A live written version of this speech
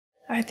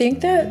I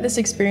think that this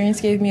experience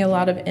gave me a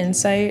lot of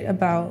insight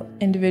about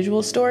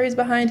individual stories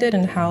behind it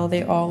and how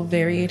they all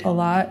varied a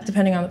lot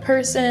depending on the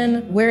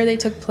person, where they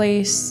took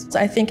place.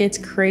 I think it's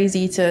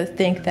crazy to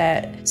think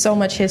that so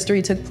much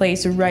history took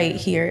place right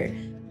here.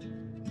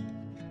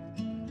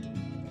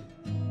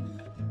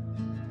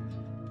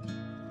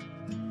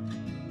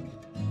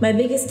 My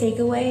biggest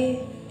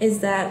takeaway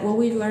is that what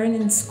we learn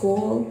in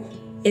school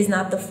is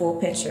not the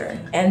full picture,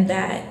 and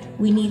that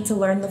we need to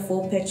learn the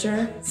full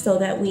picture so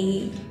that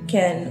we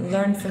can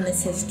learn from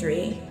this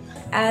history.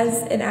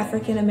 As an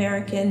African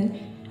American,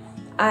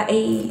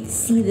 I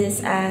see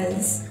this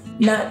as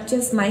not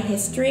just my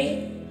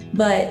history,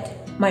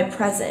 but my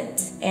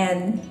present,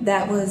 and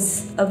that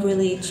was a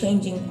really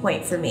changing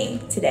point for me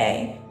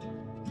today.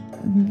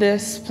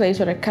 This place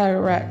with a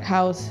cataract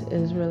house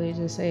is really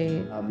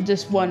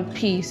just one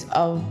piece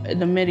of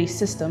the many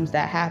systems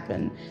that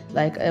happened.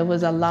 Like, it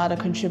was a lot of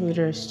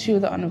contributors to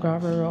the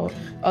Underground Railroad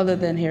other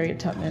than Harriet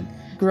Tubman.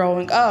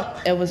 Growing up,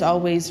 it was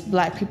always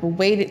Black people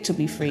waited to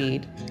be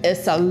freed.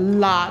 It's a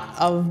lot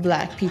of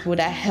Black people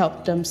that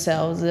helped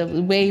themselves,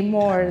 way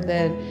more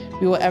than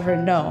we will ever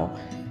know.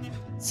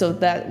 So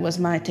that was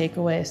my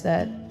takeaway, is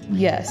that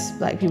yes,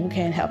 Black people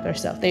can help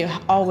themselves. They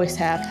always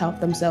have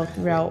helped themselves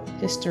throughout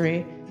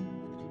history.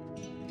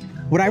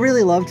 What I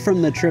really loved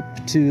from the trip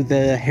to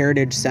the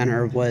Heritage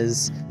Center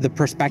was the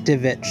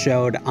perspective it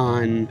showed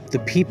on the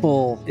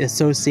people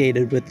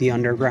associated with the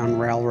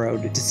Underground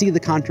Railroad. To see the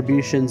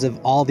contributions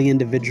of all the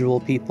individual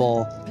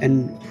people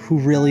and who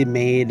really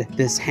made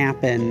this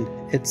happen,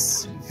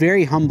 it's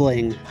very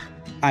humbling.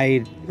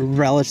 I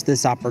relish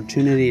this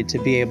opportunity to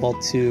be able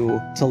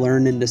to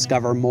learn and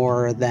discover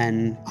more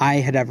than I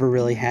had ever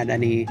really had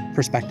any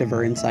perspective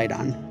or insight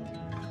on.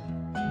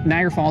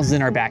 Niagara Falls is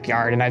in our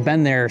backyard, and I've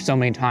been there so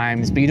many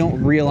times, but you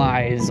don't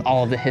realize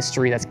all of the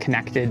history that's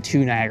connected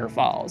to Niagara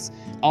Falls.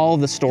 All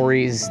of the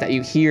stories that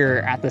you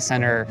hear at the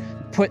center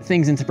put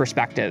things into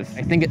perspective.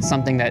 I think it's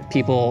something that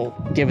people,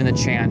 given the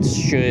chance,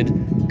 should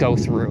go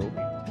through.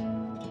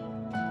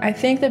 I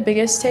think the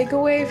biggest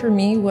takeaway for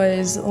me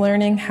was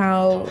learning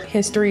how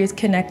history is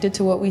connected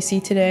to what we see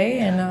today,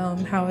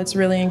 and how it's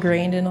really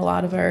ingrained in a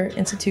lot of our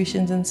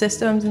institutions and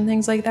systems and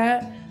things like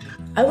that.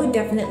 I would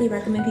definitely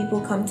recommend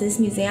people come to this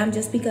museum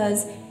just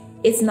because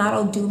it's not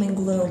all doom and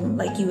gloom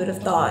like you would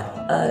have thought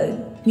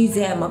a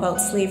museum about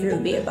slavery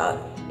would be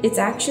about. It's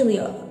actually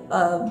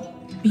a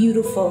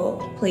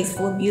beautiful place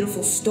full of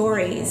beautiful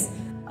stories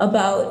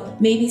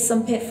about maybe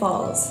some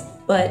pitfalls,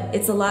 but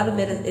a lot of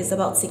it is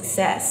about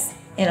success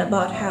and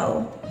about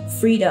how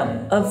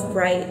freedom of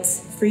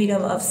rights,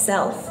 freedom of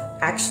self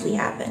actually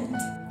happened,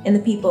 and the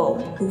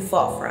people who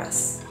fought for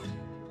us.